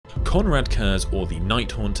Konrad Curze, or the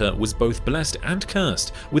Night Haunter, was both blessed and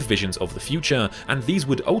cursed with visions of the future, and these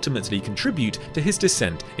would ultimately contribute to his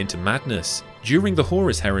descent into madness. During the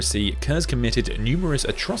Horus Heresy, Curze committed numerous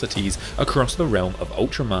atrocities across the realm of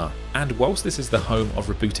Ultramar, and whilst this is the home of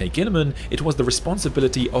Rabute Guilliman, it was the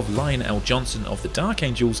responsibility of Lion L. Johnson of the Dark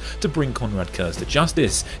Angels to bring Konrad Curze to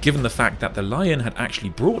justice, given the fact that the Lion had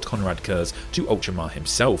actually brought Konrad Curze to Ultramar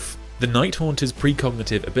himself. The Night Haunter's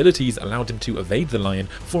precognitive abilities allowed him to evade the Lion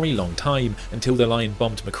for a long time, until the Lion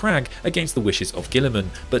bombed Macragge against the wishes of Guilliman,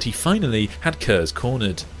 but he finally had Curze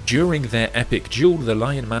cornered. During their epic duel, the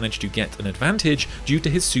Lion managed to get an advantage due to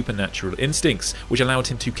his supernatural instincts, which allowed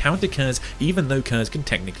him to counter Curze even though Curze can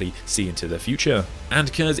technically see into the future.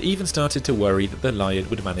 And Curze even started to worry that the Lion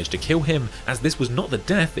would manage to kill him, as this was not the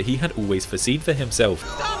death that he had always foreseen for himself.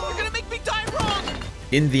 Stop! You're gonna make me die wrong!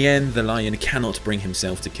 In the end, the Lion cannot bring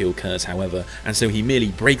himself to kill Curze, however, and so he merely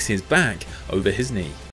breaks his back over his knee.